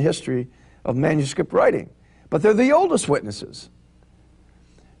found in the history of manuscript writing. But they're the oldest witnesses.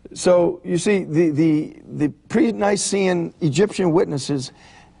 So you see, the pre-Nicene Egyptian witnesses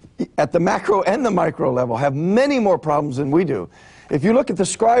at the macro and the micro level have many more problems than we do. If you look at the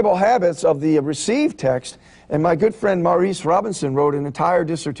scribal habits of the received text, and my good friend Maurice Robinson wrote an entire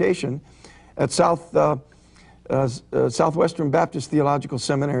dissertation at Southwestern Baptist Theological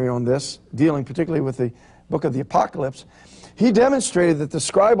Seminary on this, dealing particularly with the book of the Apocalypse, he demonstrated that the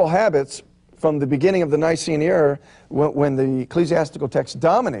scribal habits from the beginning of the Nicene era, when the ecclesiastical text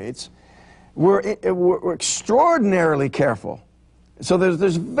dominates, were extraordinarily careful. So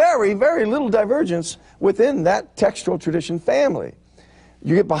there's very, very little divergence within that textual tradition family.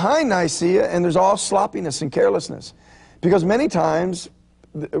 You get behind Nicaea and there's all sloppiness and carelessness, because many times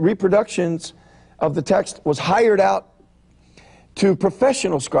the reproductions of the text was hired out to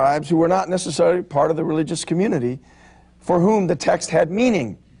professional scribes who were not necessarily part of the religious community for whom the text had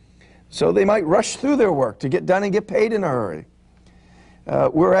meaning. So they might rush through their work to get done and get paid in a hurry.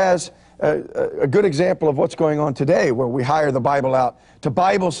 Whereas a good example of what's going on today, where we hire the Bible out to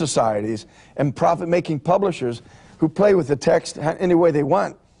Bible societies and profit-making publishers who play with the text any way they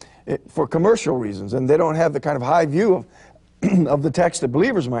want for commercial reasons, and they don't have the kind of high view of the text that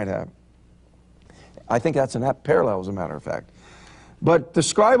believers might have. I think that's an apt parallel, as a matter of fact. But the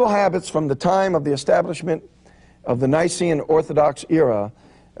scribal habits from the time of the establishment of the Nicene Orthodox era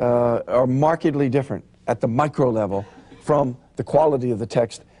are markedly different at the micro level from the quality of the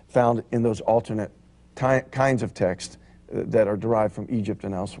text found in those alternate kinds of text that are derived from Egypt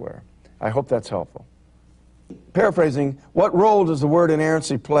and elsewhere. I hope that's helpful. Paraphrasing, what role does the word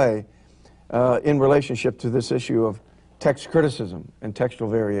inerrancy play in relationship to this issue of text criticism and textual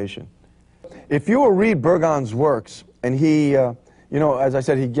variation? If you will read Burgon's works, and he, you know, as I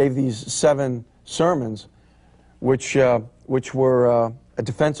said, he gave these 7 sermons, which were a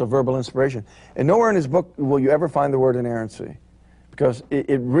defense of verbal inspiration. And nowhere in his book will you ever find the word inerrancy, because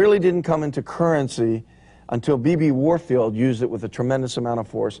it really didn't come into currency until B.B. Warfield used it with a tremendous amount of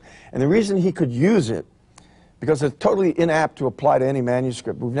force. And the reason he could use it, because it's totally inapt to apply to any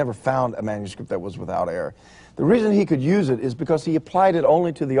manuscript. We've never found a manuscript that was without error. The reason he could use it is because he applied it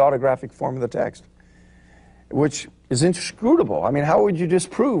only to the autographic form of the text, which is inscrutable. I mean, how would you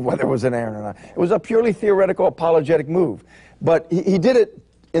disprove whether it was an error or not? It was a purely theoretical, apologetic move. But he did it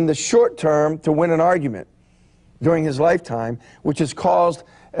in the short term to win an argument during his lifetime, which has caused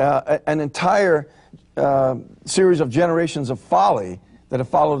an entire series of generations of folly that have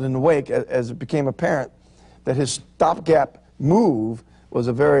followed in the wake as it became apparent that his stopgap move was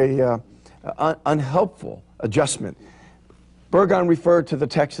a very unhelpful adjustment. Burgon referred to the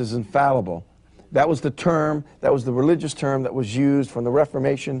text as infallible. That was the term, that was the religious term that was used from the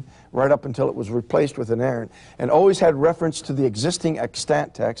Reformation right up until it was replaced with inerrant, and always had reference to the existing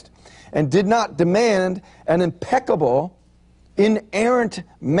extant text, and did not demand an impeccable, inerrant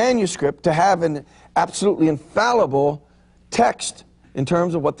manuscript to have an absolutely infallible text in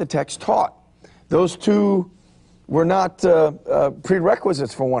terms of what the text taught. Those two were not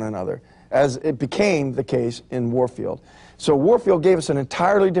prerequisites for one another, as it became the case in Warfield. So Warfield gave us an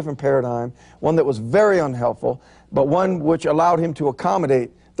entirely different paradigm, one that was very unhelpful, but one which allowed him to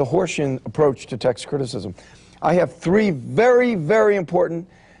accommodate the Hortian approach to text criticism. I have three very, very important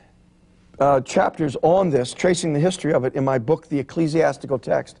chapters on this, tracing the history of it, in my book, The Ecclesiastical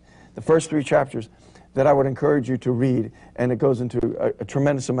Text, the first three chapters that I would encourage you to read, and it goes into a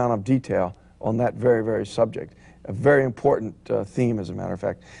tremendous amount of detail on that very, very subject. A very important theme, as a matter of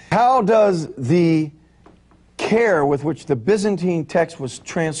fact. How does the care with which the Byzantine text was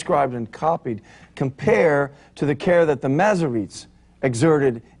transcribed and copied compare to the care that the Masoretes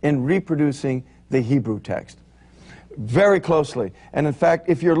exerted in reproducing the Hebrew text? Very closely. And in fact,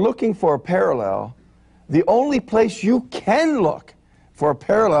 if you're looking for a parallel, the only place you can look for a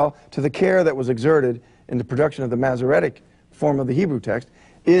parallel to the care that was exerted in the production of the Masoretic form of the Hebrew text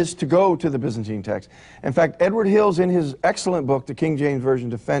is to go to the Byzantine text. In fact, Edward Hills, in his excellent book, The King James Version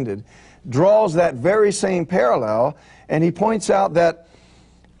Defended, draws that very same parallel, and he points out that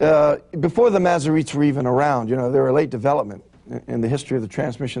before the Masoretes were even around, you know, they were a late development in the history of the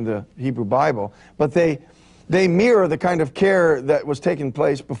transmission of the Hebrew Bible, but they mirror the kind of care that was taking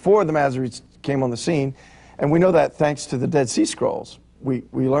place before the Masoretes came on the scene, and we know that thanks to the Dead Sea Scrolls we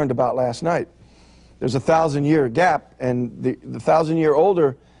learned about last night. There's a 1,000-year gap, and the 1,000-year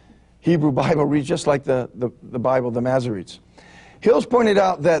older Hebrew Bible reads just like the Bible of the Masoretes. Hills pointed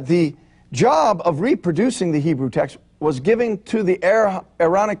out that the job of reproducing the Hebrew text was given to the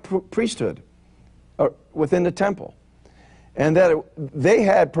Aaronic priesthood within the temple, and that they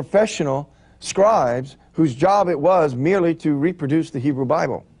had professional scribes whose job it was merely to reproduce the Hebrew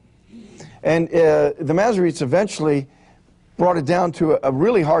Bible. And the Masoretes eventually brought it down to a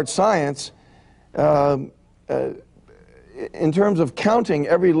really hard science in terms of counting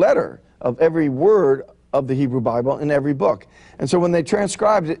every letter of every word of the Hebrew Bible in every book. And so when they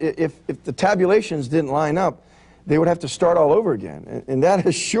transcribed it, if the tabulations didn't line up, they would have to start all over again. And that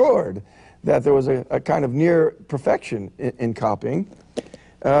assured that there was a kind of near perfection in copying.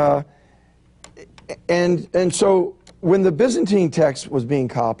 And so when the Byzantine text was being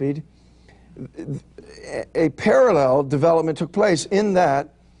copied, a parallel development took place in that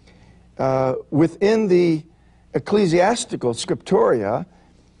within the ecclesiastical scriptoria,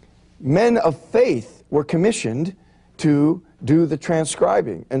 men of faith were commissioned to do the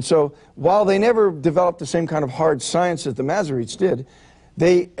transcribing. And so while they never developed the same kind of hard science as the Masoretes did,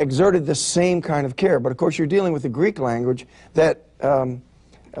 they exerted the same kind of care. But of course you're dealing with the Greek language that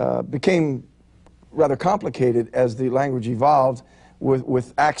became rather complicated as the language evolved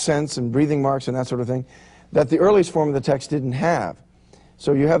with accents and breathing marks and that sort of thing that the earliest form of the text didn't have.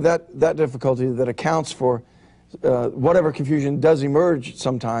 So you have that difficulty that accounts for whatever confusion does emerge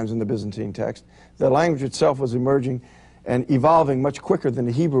sometimes in the Byzantine text. The language itself was emerging and evolving much quicker than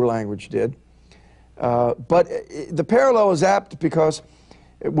the Hebrew language did. But the parallel is apt because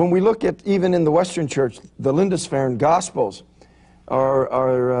when we look at, even in the Western Church, the Lindisfarne Gospels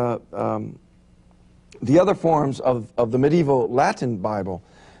are the other forms of the medieval Latin Bible.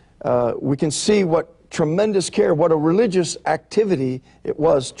 We can see what tremendous care, what a religious activity it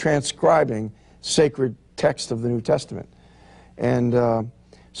was transcribing sacred text of the New Testament. And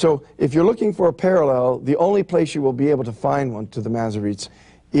so if you're looking for a parallel, the only place you will be able to find one to the Masoretes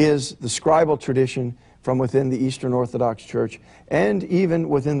is the scribal tradition from within the Eastern Orthodox Church and even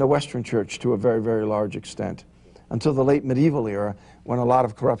within the Western Church to a very, very large extent, until the late medieval era when a lot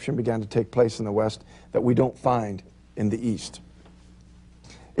of corruption began to take place in the West that we don't find in the East.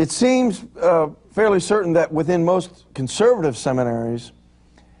 It seems fairly certain that within most conservative seminaries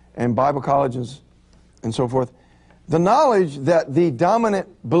and Bible colleges and so forth. The knowledge that the dominant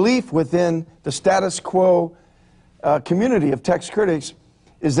belief within the status quo community of text critics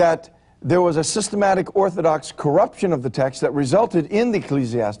is that there was a systematic orthodox corruption of the text that resulted in the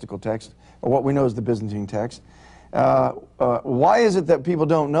ecclesiastical text, or what we know as the Byzantine text. Why is it that people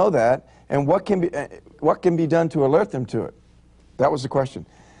don't know that, and what can be done to alert them to it? That was the question.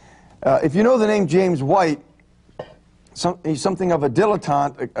 If you know the name James White, he's something of a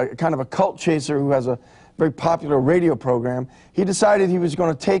dilettante, a kind of a cult chaser who has a very popular radio program. He decided he was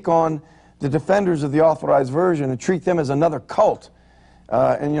going to take on the defenders of the Authorized Version and treat them as another cult,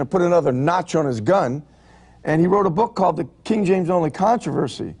 and put another notch on his gun. And he wrote a book called The King James Only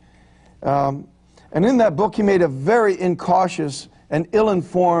Controversy. And in that book, he made a very incautious and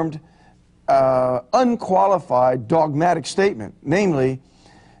ill-informed, unqualified, dogmatic statement, namely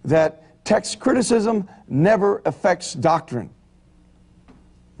that text criticism never affects doctrine.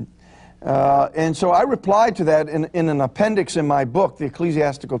 And so I replied to that in an appendix in my book, The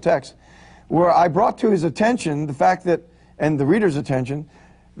Ecclesiastical Text, where I brought to his attention the fact that, and the reader's attention,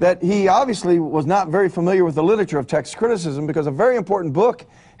 that he obviously was not very familiar with the literature of text criticism, because a very important book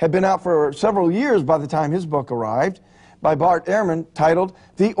had been out for several years by the time his book arrived, by Bart Ehrman, titled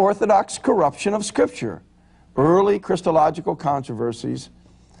The Orthodox Corruption of Scripture, Early Christological Controversies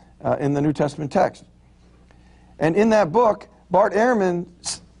in the New Testament Text. And in that book, Bart Ehrman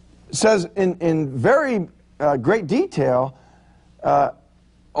says in very great detail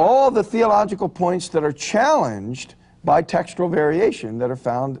all the theological points that are challenged by textual variation that are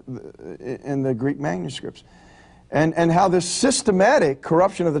found in the Greek manuscripts. And how this systematic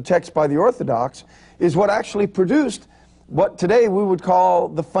corruption of the text by the Orthodox is what actually produced what today we would call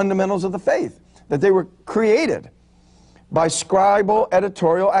the fundamentals of the faith, that they were created by scribal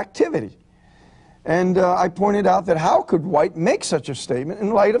editorial activity. And I pointed out that how could White make such a statement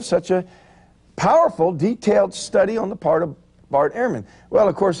in light of such a powerful, detailed study on the part of Bart Ehrman? Well,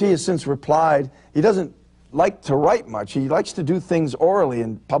 of course, he has since replied, he doesn't like to write much. He likes to do things orally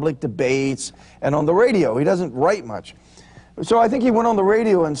in public debates and on the radio. He doesn't write much. So I think he went on the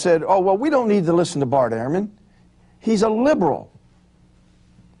radio and said, oh, well, we don't need to listen to Bart Ehrman. He's a liberal.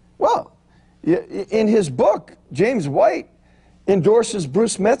 Well, in his book, James White endorses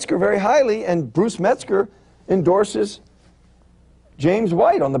Bruce Metzger very highly, and Bruce Metzger endorses James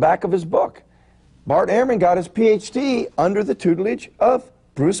White on the back of his book. Bart Ehrman got his Ph.D. under the tutelage of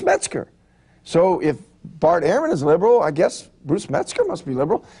Bruce Metzger. So if Bart Ehrman is liberal, I guess Bruce Metzger must be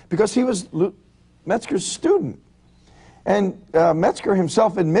liberal, because he was Metzger's student. And Metzger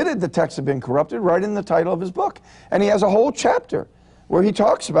himself admitted the text had been corrupted right in the title of his book. And he has a whole chapter where he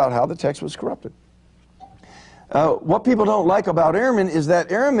talks about how the text was corrupted. What people don't like about Ehrman is that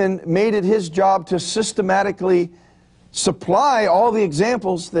Ehrman made it his job to systematically supply all the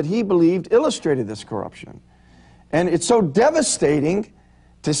examples that he believed illustrated this corruption. And it's so devastating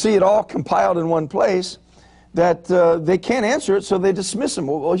to see it all compiled in one place that they can't answer it, so they dismiss him.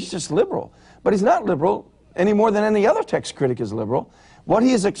 Well, he's just liberal. But he's not liberal any more than any other text critic is liberal. What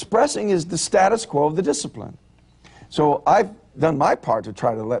he is expressing is the status quo of the discipline. So I've done my part to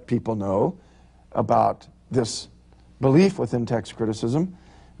try to let people know about this belief within text criticism,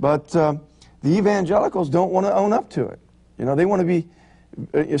 but the evangelicals don't want to own up to it. You know, they want to be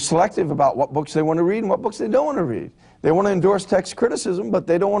selective about what books they want to read and what books they don't want to read. They want to endorse text criticism, but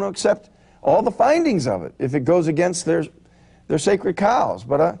they don't want to accept all the findings of it if it goes against their sacred cows.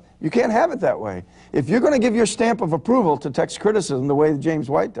 But you can't have it that way. If you're going to give your stamp of approval to text criticism the way that James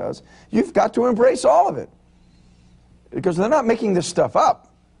White does, you've got to embrace all of it. Because they're not making this stuff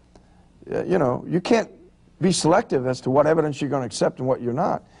up. You know, you can't be selective as to what evidence you're going to accept and what you're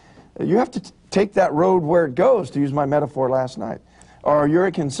not. You have to take that road where it goes, to use my metaphor last night, or your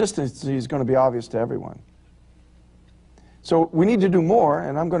inconsistency is going to be obvious to everyone. So we need to do more,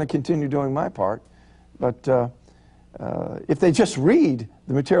 and I'm going to continue doing my part. But if they just read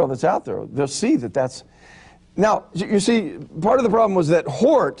the material that's out there, they'll see that that's... Now, you see, part of the problem was that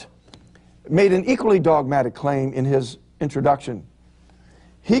Hort made an equally dogmatic claim in his introduction.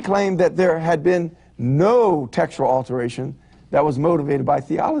 He claimed that there had been no textual alteration that was motivated by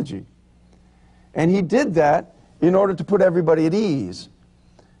theology. And he did that in order to put everybody at ease,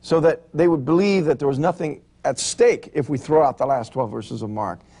 so that they would believe that there was nothing at stake if we throw out the last 12 verses of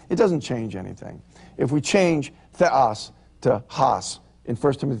Mark. It doesn't change anything. If we change theos to has in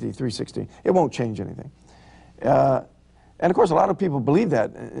 1 Timothy 3:16, it won't change anything. And of course, a lot of people believe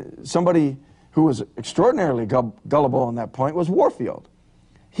that. Somebody who was extraordinarily gullible on that point was Warfield.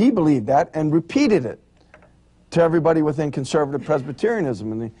 He believed that and repeated it to everybody within conservative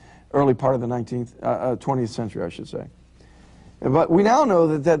Presbyterianism in the early part of the 20th century, I should say. But we now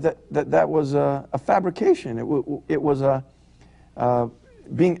know that was a fabrication. It was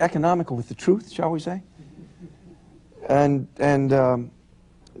being economical with the truth, shall we say? And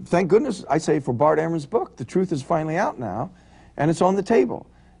thank goodness, I say, for Bart Ehrman's book. The truth is finally out now, and it's on the table.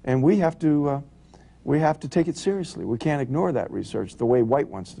 And we have to take it seriously. We can't ignore that research the way White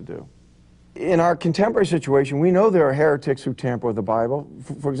wants to do. In our contemporary situation, we know there are heretics who tamper with the Bible.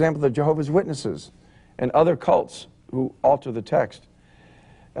 For example, the Jehovah's Witnesses and other cults who alter the text.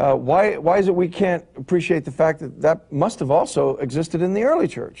 Why is it we can't appreciate the fact that that must have also existed in the early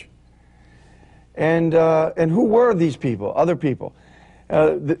church? And who were these people, other people?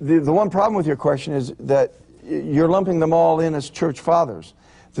 The one problem with your question is that you're lumping them all in as church fathers.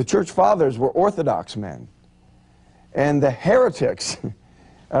 The church fathers were Orthodox men. And the heretics,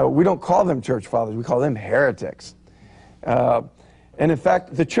 we don't call them church fathers, we call them heretics. And in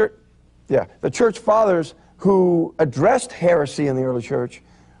fact, the church fathers who addressed heresy in the early church,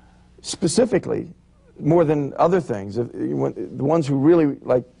 specifically, more than other things, the ones who really,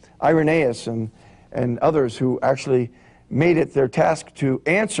 like Irenaeus and others who actually made it their task to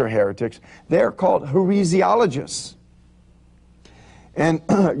answer heretics, they're called heresiologists. And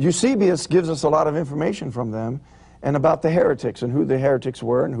Eusebius gives us a lot of information from them and about the heretics and who the heretics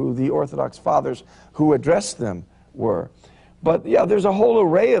were and who the Orthodox fathers who addressed them were. But yeah, there's a whole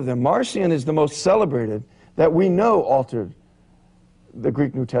array of them. Marcion is the most celebrated that we know altered the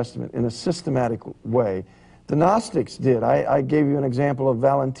Greek New Testament in a systematic way. The Gnostics did. I gave you an example of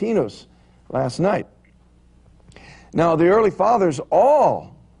Valentinus last night. Now, the early fathers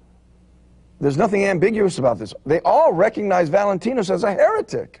all, there's nothing ambiguous about this, they all recognized Valentinus as a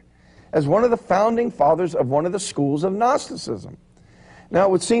heretic, as one of the founding fathers of one of the schools of Gnosticism. Now,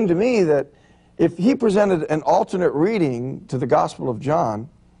 it would seem to me that if he presented an alternate reading to the Gospel of John,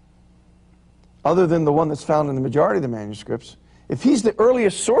 other than the one that's found in the majority of the manuscripts, if he's the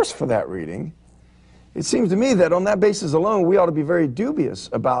earliest source for that reading, it seems to me that on that basis alone, we ought to be very dubious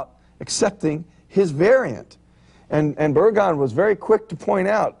about accepting his variant. And Burgon was very quick to point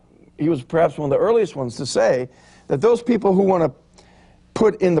out, he was perhaps one of the earliest ones to say, that those people who want to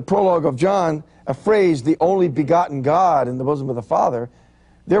put in the prologue of John a phrase, the only begotten God in the bosom of the Father,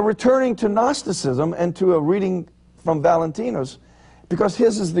 they're returning to Gnosticism and to a reading from Valentinus, because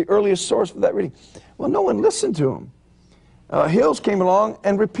his is the earliest source for that reading. Well, no one listened to him. Hills came along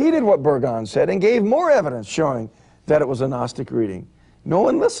and repeated what Burgon said and gave more evidence showing that it was a Gnostic reading. No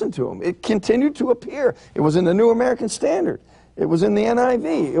one listened to him. It continued to appear. It was in the New American Standard. It was in the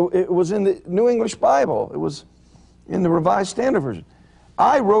NIV. It was in the New English Bible. It was in the Revised Standard Version.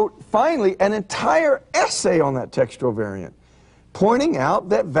 I wrote, finally, an entire essay on that textual variant, pointing out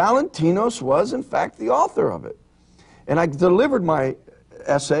that Valentinus was, in fact, the author of it. And I delivered my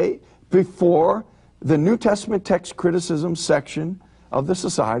essay before the New Testament text criticism section of the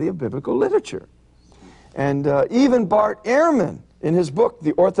Society of Biblical Literature. And even Bart Ehrman, in his book,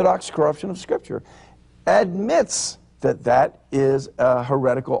 The Orthodox Corruption of Scripture, admits that that is a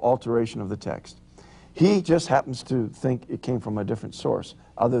heretical alteration of the text. He just happens to think it came from a different source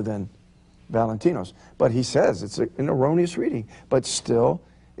other than Valentinus. But he says it's an erroneous reading, but still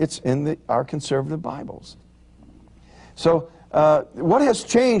it's in our conservative Bibles. So what has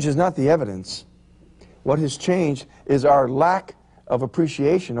changed is not the evidence. What has changed is our lack of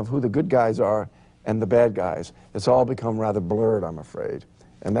appreciation of who the good guys are and the bad guys. It's all become rather blurred, I'm afraid.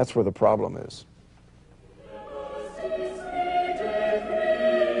 And that's where the problem is.